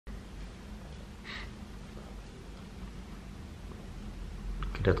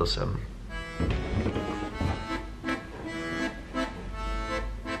Kde to jsem?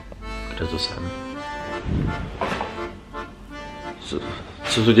 Kde to jsem?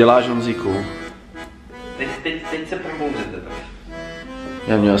 Co tu děláš, Honzíku? Teď se probouřete.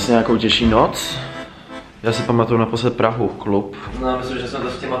 Já měl asi nějakou těžší noc. Já si pamatuju naposled Prahu, klub. No, myslím, že jsme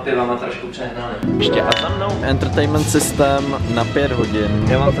to s těma pivama trošku přehnali. Ještě a za mnou entertainment systém na 5 hodin.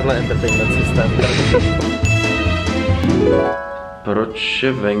 Já mám tenhle entertainment systém. Proč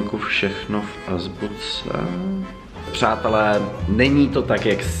je venku všechno v azbuce? Přátelé, není to tak,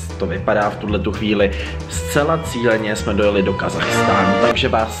 jak to vypadá v tuhletu chvíli. Zcela cíleně jsme dojeli do Kazachstánu, takže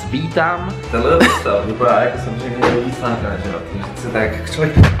vás vítám. Tenhle postav vypadá jako samozřejmě nejvícnáka, že jo? To tak jak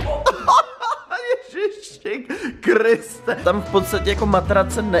člověk... Ježiši Kriste. Tam v podstatě jako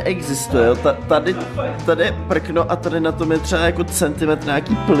matrace neexistuje, jo? Tady je prkno a tady na tom je třeba jako centimetr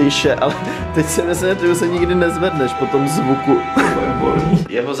nějaký plyše, ale teď si myslím, že ty se nikdy nezvedneš po tom zvuku.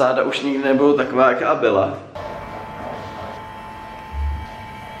 Jeho záda už nikdy nebudou taková, jaká byla.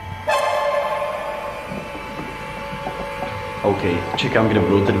 OK, čekám, kde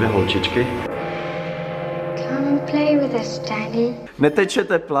budou ty 2 holčičky. Neteče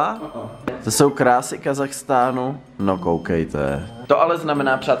tepla? To jsou krásy Kazachstánu. No koukejte. To ale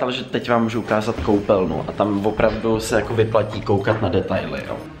znamená, přátelé, že teď vám můžu ukázat koupelnu a tam opravdu se jako vyplatí koukat na detaily,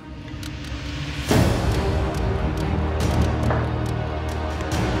 jo.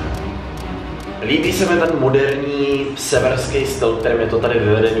 Líbí se mi ten moderní severský styl, kterým je to tady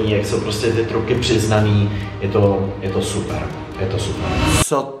vyvedený, jak jsou prostě ty truky přiznaný. Je to super. Je to super.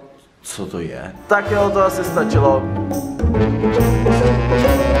 Co to je? Tak jo, to asi stačilo.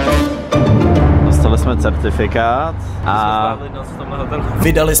 Dostali jsme certifikát a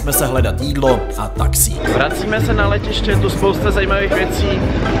vydali jsme se hledat jídlo a taxík. Vracíme se na letiště, je tu spousta zajímavých věcí.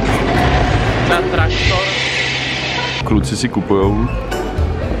 Na traktor. Kluci si kupujou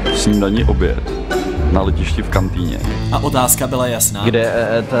snídaní, oběd na letišti v kantýně. A otázka byla jasná. Kde je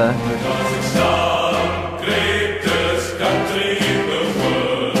EET?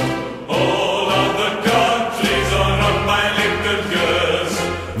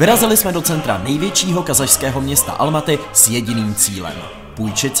 Vyrazili jsme do centra největšího kazašského města Almaty s jediným cílem –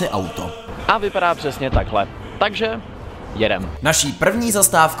 půjčit si auto. A vypadá přesně takhle. Takže jedem. Naší první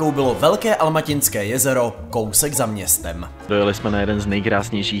zastávkou bylo velké almatinské jezero kousek za městem. Dojeli jsme na jeden z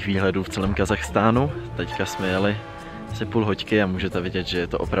nejkrásnějších výhledů v celém Kazachstánu. Teďka jsme jeli asi půl hoďky a můžete vidět, že je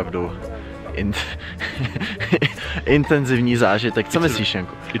to opravdu intenzivní zážitek. Co myslíš,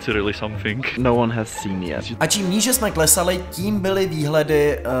 Janku? It's really something. No one has seen yet. A čím níže jsme klesali, tím byly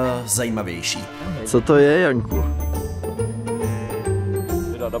výhledy zajímavější. Co to je, Janku?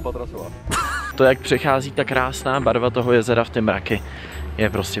 To, jak přechází ta krásná barva toho jezera v ty mraky, je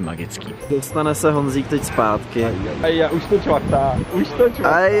prostě magický. Dostane se Honzík teď zpátky. Už to čvachtá,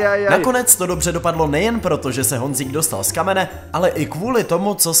 Nakonec to dobře dopadlo nejen proto, že se Honzík dostal z kamene, ale i kvůli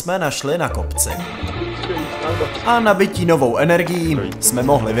tomu, co jsme našli na kopci. A nabití novou energií jsme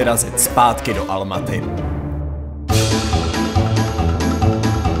mohli vyrazit zpátky do Almaty.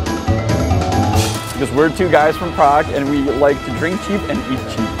 Because we're 2 guys from Prague and we like to drink cheap and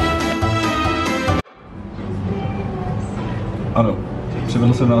eat cheap. Ano,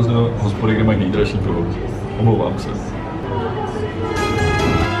 přivedl jsem nás do hospody, kde mají nejdražší pivo. Omlouvám se.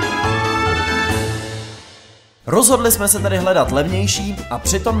 Rozhodli jsme se tedy hledat levnější a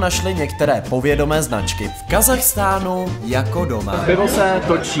přitom našli některé povědomé značky. V Kazachstánu jako doma. Pivo se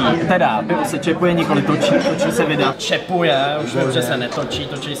točí, teda pivo se čepuje, nikoli točí se videa. Čepuje, už dobře se netočí,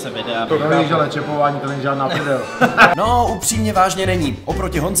 točí se videa. To nevíš, ale čepování to není žádná video. No, upřímně vážně není.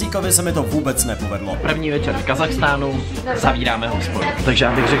 Oproti Honzíkovi se mi to vůbec nepovedlo. První večer v Kazachstánu, zavíráme hospodu. Takže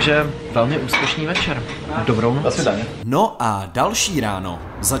já bych řekl, že velmi úspěšný večer. Dobrou noc. No a další ráno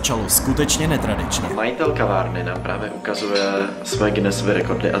začalo skutečně netradičně. Majitel kavárny nám právě ukazuje své Guinnessovy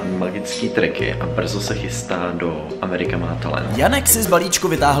rekordy a magické triky a brzo se chystá do Amerika má talent. Janek si z balíčku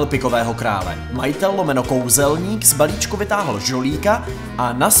vytáhl pikového krále. Majitel lomeno kouzelník z balíčku vytáhl žolíka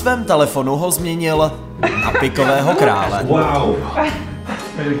a na svém telefonu ho změnil na pikového krále. Wow.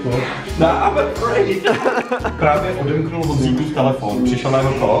 Právě odemknul Honzíkův telefon, přišel na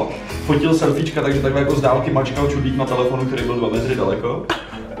jeho kolo, fotil selfiečka, takže takhle jako z dálky mačkal čudlík na telefonu, který byl 2 metry daleko.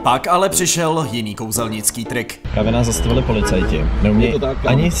 Pak ale přišel jiný kouzelnický trik. Právě nás zastavili policajti. Neumějí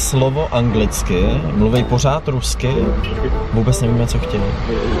ani slovo anglicky, mluví pořád rusky, vůbec nevíme, co chtějí.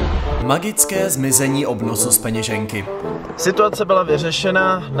 Magické zmizení obnosu z peněženky. Situace byla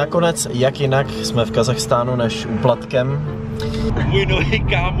vyřešena, nakonec jak jinak jsme v Kazachstánu než úplatkem. Můj nový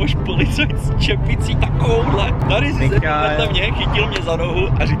kámoš policajt s čepicí takovouhle. Tady si se vedle mě, chytil mě za nohu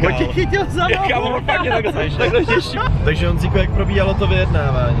a říkal... chytil za nohu? Kámo, fakt mě takhle těším. Takže Honzíku, jak probíhalo to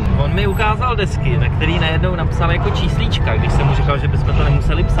vyjednávání? On mi ukázal desky, na který najednou napsal jako číslíčka, když jsem mu říkal, že bychom to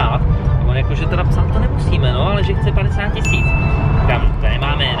nemuseli psát. A on jako, že teda psát to nemusíme, no, ale že chce 50 000. Říkám, to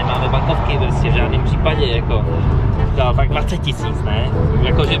nemáme bankovky prostě v žádném případě, jako. Dal tak 20 000, ne?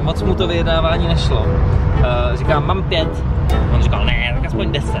 Jakože moc mu to vyjednávání nešlo. Říkám, mám 5. On říkal, ne, tak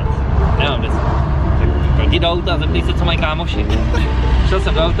aspoň 10. Nemám 10. Tak jdi do auta, zeptej se, co mají kámoši. Šel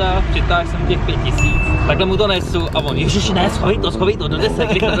jsem do auta, přitáhl jsem těch 5 000. Takhle mu to nesu a on, ježiši, ne, schovej to do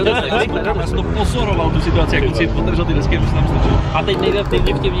desek, rychle do desek. Já jsem to pozoroval tu situaci, jak si otevřel ty desky, už tam stačil. A teď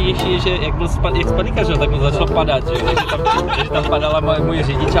nejvtipnější je, že jak spadíka, že tak mu začalo padat, že tam padala můj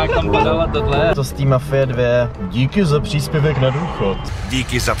řidičák, tam padala tohle. To z té Mafie 2. Díky za příspěvek na důchod.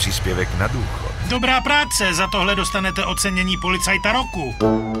 Díky za příspěvek na důchod. Dobrá práce, za tohle dostanete ocenění policajta roku.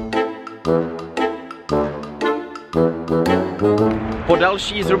 Po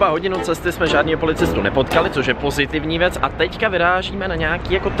další zhruba hodinu cesty jsme žádného policistu nepotkali, což je pozitivní věc, a teďka vyrážíme na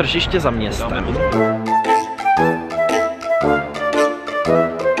nějaký jako tržiště za městem.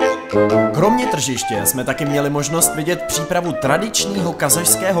 Kromě tržiště jsme taky měli možnost vidět přípravu tradičního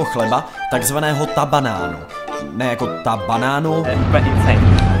kazašského chleba, takzvaného tabanánu. Ne jako tabanánu,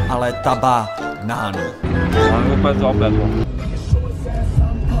 ale tabanánu.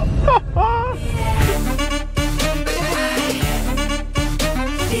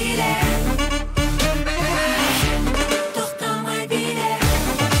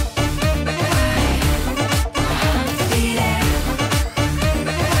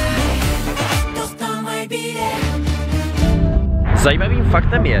 Zajímavým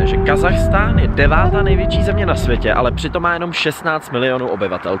faktem je, že Kazachstán je 9. největší země na světě, ale přitom má jenom 16 milionů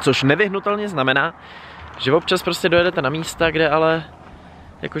obyvatel, což nevyhnutelně znamená, že občas prostě dojedete na místa, kde ale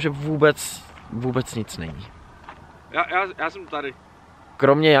jakože vůbec nic není. Já jsem tady.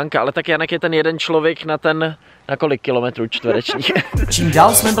 Kromě Janka, ale tak Janek je ten jeden člověk na kolik kilometrů čtverečních. Čím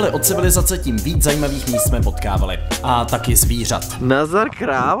dál jsme byli od civilizace, tím víc zajímavých míst jsme potkávali. A taky zvířat. Nazar,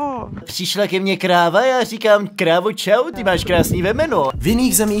 krávo. Přišla ke mně kráva, já říkám, krávo, čau, ty máš krásný vemeno. V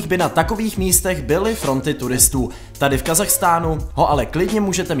jiných zemích by na takových místech byly fronty turistů. Tady v Kazachstánu ho ale klidně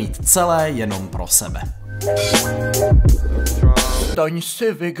můžete mít celé jenom pro sebe. Staň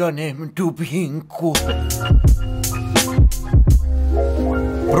se veganem, dubínku.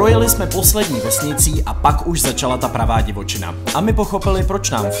 Projeli jsme poslední vesnicí a pak už začala ta pravá divočina. A my pochopili, proč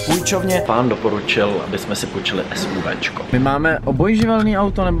nám v půjčovně pán doporučil, aby jsme si půjčili SUVčko. My máme obojživelný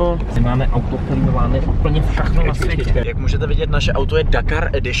auto, nebo? My máme auto, který máme úplně všechno na světě. Jak můžete vidět, naše auto je Dakar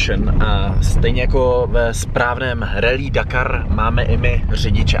Edition a stejně jako ve správném rally Dakar máme i my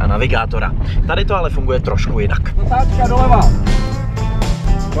řidiče a navigátora. Tady to ale funguje trošku jinak. Natáčka doleva.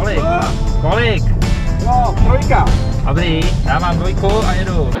 Kolik? No, 3. Dobrý, já mám 2 a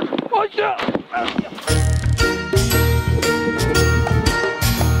jedu. Pojďte.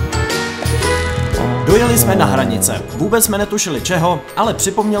 Dojeli jsme na hranice. Vůbec jsme netušili čeho, ale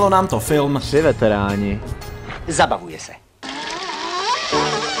připomnělo nám to film 3 veteráni. Zabavuje se.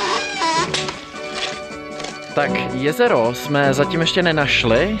 Tak jezero jsme zatím ještě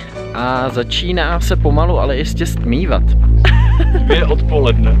nenašli a začíná se pomalu, ale jistě stmívat. Je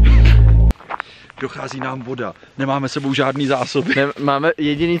odpoledne. Dochází nám voda, nemáme sebou žádný zásoby.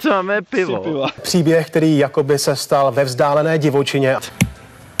 Jediný, co máme, je pivo. Příběh, který jakoby se stal ve vzdálené divočině.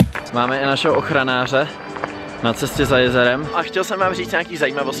 Máme i našeho ochranáře na cestě za jezerem. A chtěl jsem vám říct nějaký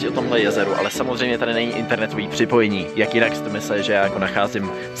zajímavosti o tomhle jezeru, ale samozřejmě tady není internetový připojení. Jak jinak jste mysleli, že já jako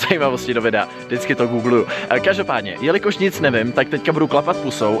nacházím zajímavosti do videa, vždycky to googluju. Každopádně, jelikož nic nevím, tak teďka budu klapat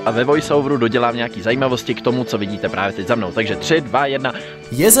pusou a ve voiceoveru dodělám nějaký zajímavosti k tomu, co vidíte právě teď za mnou. Takže 3, 2, 1.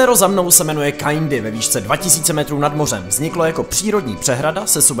 Jezero za mnou se jmenuje Kindy, ve výšce 2000 metrů nad mořem. Vzniklo jako přírodní přehrada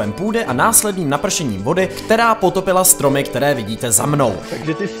se subem půdy a následným napršením vody, která potopila stromy, které vidíte za mnou.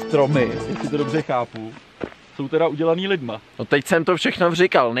 Takže ty stromy, jestli to dobře chápu, jsou teda udělaný lidma. No teď jsem to všechno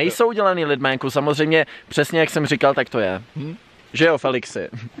říkal, nejsou udělaný lidma, jako samozřejmě přesně jak jsem říkal, tak to je. Že jo, Felixi?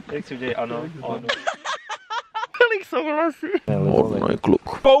 Jak si udělej, ano. Felix souhlasí. Hodný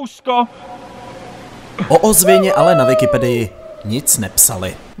kluk. Kousko! O ozvěně ale na Wikipedii nic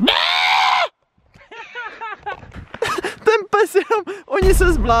nepsali. Ten pes jenom, oni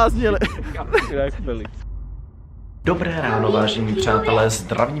se zbláznili. Dobré ráno, vážení přátelé,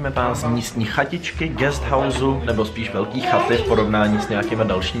 zdravíme vás z místní chatičky, guesthouseu, nebo spíš velký chaty v porovnání s nějakýma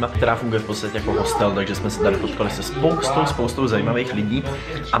dalšíma, která funguje v podstatě jako hostel, takže jsme se tady potkali se spoustou zajímavých lidí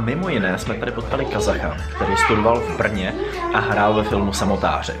a mimo jiné jsme tady potkali Kazacha, který studoval v Brně a hrál ve filmu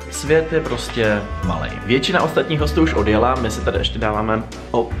Samotáři. Svět je prostě malý. Většina ostatních hostů už odjela, my si tady ještě dáváme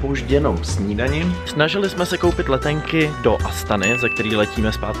opožděnou snídani. Snažili jsme se koupit letenky do Astany, ze který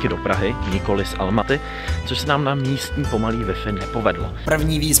letíme zpátky do Prahy, nikoli z Almaty, což se nám na místní pomalý Wi-Fi nepovedlo.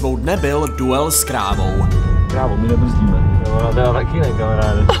 První výzvou dne byl duel s krávou. Krávo, my nebrzdíme. Jo, teda taky ne,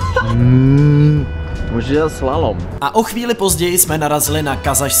 kamaráde. Možná slalom. A o chvíli později jsme narazili na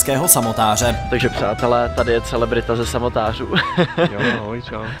kazašského samotáře. Takže přátelé, tady je celebrita ze samotářů. Jo, ahoj,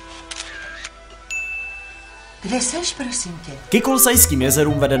 čau. Kde seš, prosím tě? K Kulsajským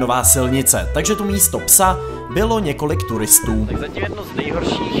jezerům vede nová silnice, takže tu místo psa bylo několik turistů. Tak zatím jedno z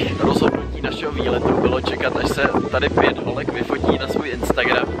nejhorších rozhodnutí našeho výletu bylo čekat, až se tady 5 holek vyfotí na svůj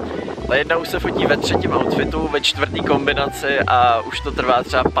Instagram. Ta jedna už se fotí ve 3. outfitu, ve 4. kombinaci a už to trvá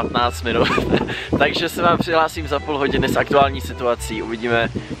třeba 15 minut. Takže se vám přihlásím za půl hodiny s aktuální situací. Uvidíme,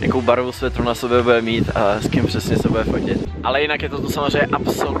 jakou barvu svetru na sobě bude mít a s kým přesně se bude fotit. Ale jinak je to tu samozřejmě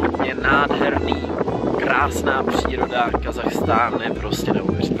absolutně nádherný. Krásná příroda, Kazachstán je prostě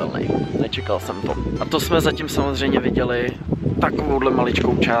neuvěřitelný. Nečekal jsem to. A to jsme zatím samozřejmě viděli takovouhle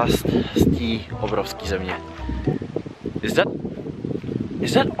maličkou část z té obrovské země.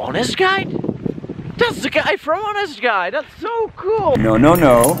 Is that Honest Guide? That's the guy from Honest Guide. That's so cool.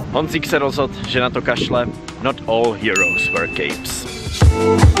 No. Honzík se rozhodl, že na to kašle. Not all heroes wear capes.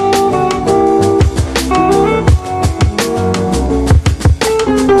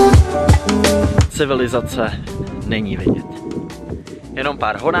 Civilizace není vidět. Jenom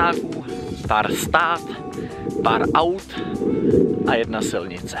pár honáků, pár stát, pár aut a jedna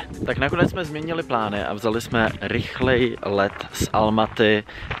silnice. Tak nakonec jsme změnili plány a vzali jsme rychlej let z Almaty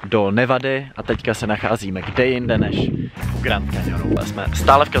do Nevady a teďka se nacházíme kde jinde než v Grand Canyonu. Jsme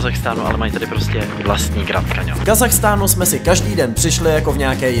stále v Kazachstánu, ale mají tady prostě vlastní Grand Canyon. V Kazachstánu jsme si každý den přišli jako v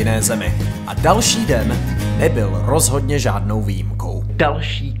nějaké jiné zemi. A další den nebyl rozhodně žádnou výjimkou.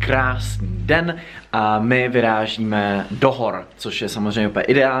 Další krásný den a my vyrážíme do hor, což je samozřejmě úplně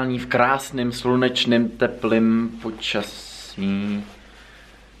ideální v krásném, slunečném, teplém počasí.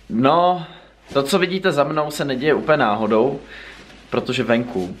 No, to, co vidíte za mnou, se neděje úplně náhodou, protože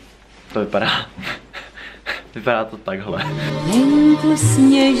venku to vypadá, vypadá to takhle. Venku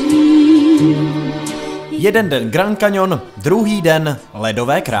sněží. Jeden den Grand Canyon, druhý den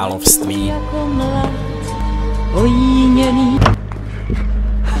Ledové království.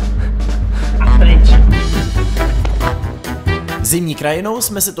 Zimní krajinou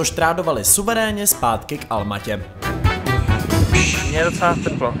jsme si to štrádovali suverénně zpátky k Almatě. Mně je docela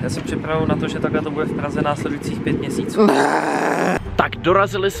teplo. Já se připravuju na to, že takhle to bude v Praze následujících 5 měsíců. Tak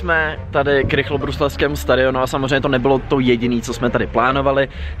dorazili jsme tady k rychlobruslevskému stadionu a samozřejmě to nebylo to jediné, co jsme tady plánovali.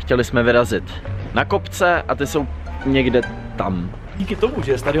 Chtěli jsme vyrazit na kopce a ty jsou někde tam. Díky tomu,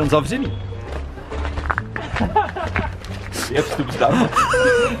 že je stadion zavřený. Je vstup zdarma.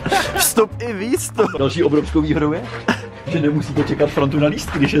 Vstup i výstup. Další obrovskou výhodou je, že nemusíte čekat frontu na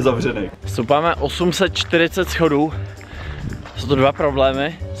lístky, když je zavřený. Stupáme 840 schodů. Jsou to 2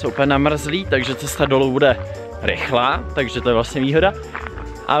 problémy, jsou úplně namrzlí, takže cesta dolů bude rychlá, takže to je vlastně výhoda.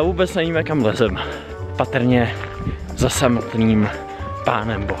 A vůbec nevíme, kam lezem. Patrně za samotným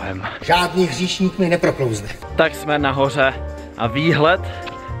Pánem Bohem. Žádný hříšník mi neproklouzne. Tak jsme nahoře a výhled,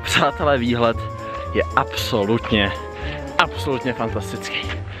 přátelé, výhled je absolutně fantastický.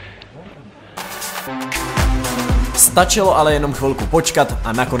 Stačilo ale jenom chvilku počkat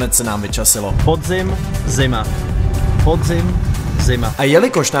a nakonec se nám vyčasilo. Podzim, zima. Podzim, zima. A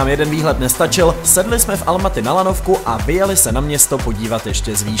jelikož nám jeden výhled nestačil, sedli jsme v Almaty na lanovku a vyjeli se na město podívat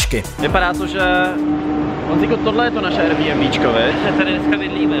ještě z výšky. Vypadá to, že... Honzíku, tohle je to naše Airbnbčko, vy? Tady dneska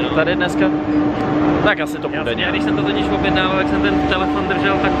bydlíme, no. Tady dneska... Tak asi to bude nějak. Když jsem to totiž objednával, tak jsem ten telefon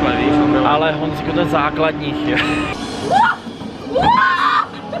držel takhle, víš? Ale Honzíku, ten základních je...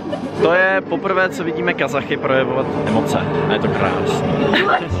 To je poprvé, co vidíme Kazachy projevovat emoce. A je to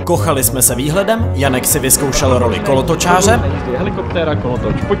krásné. Kochali jsme se výhledem, Janek si vyzkoušel roli kolotočáře. Helikoptéra,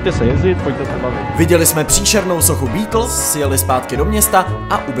 kolotoč. Pojďte se jezdit, pojďte se bavit. Viděli jsme příšernou sochu Beatles, sjeli zpátky do města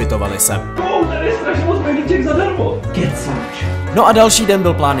a ubytovali se. Tady je strašně moc peníček zadarmo. Kecáš. No a další den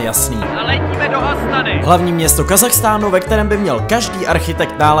byl plán jasný. A letíme do Astany. Hlavní město Kazachstánu, ve kterém by měl každý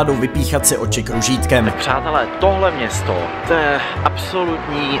architekt náladou vypíchat si oči kružítkem. Tak přátelé, tohle město, to je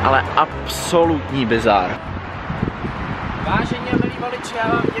absolutní, ale absolutní bizár. Vážení a milí voliči,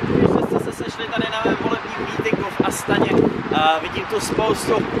 já vám děkuji, že jste se sešli tady na mém volebním mítinku v Astaně. Vidím tu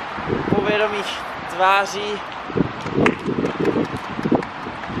spoustu povědomých tváří,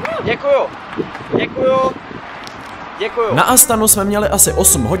 Děkuju. Na Astanu jsme měli asi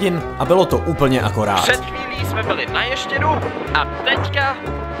 8 hodin a bylo to úplně akorát. Před chvílí jsme byli na Ještědu a teďka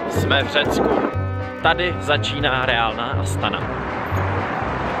jsme v Řecku. Tady začíná reálná Astana.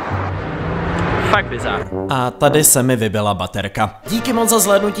 Fakt bizár. A tady se mi vybila baterka. Díky moc za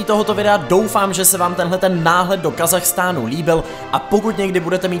zhlédnutí tohoto videa, doufám, že se vám tenhle ten náhled do Kazachstánu líbil a pokud někdy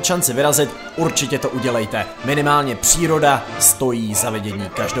budete mít šanci vyrazit, určitě to udělejte. Minimálně příroda stojí za vidění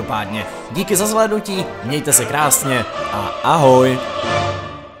každopádně. Díky za zhlédnutí, mějte se krásně a ahoj.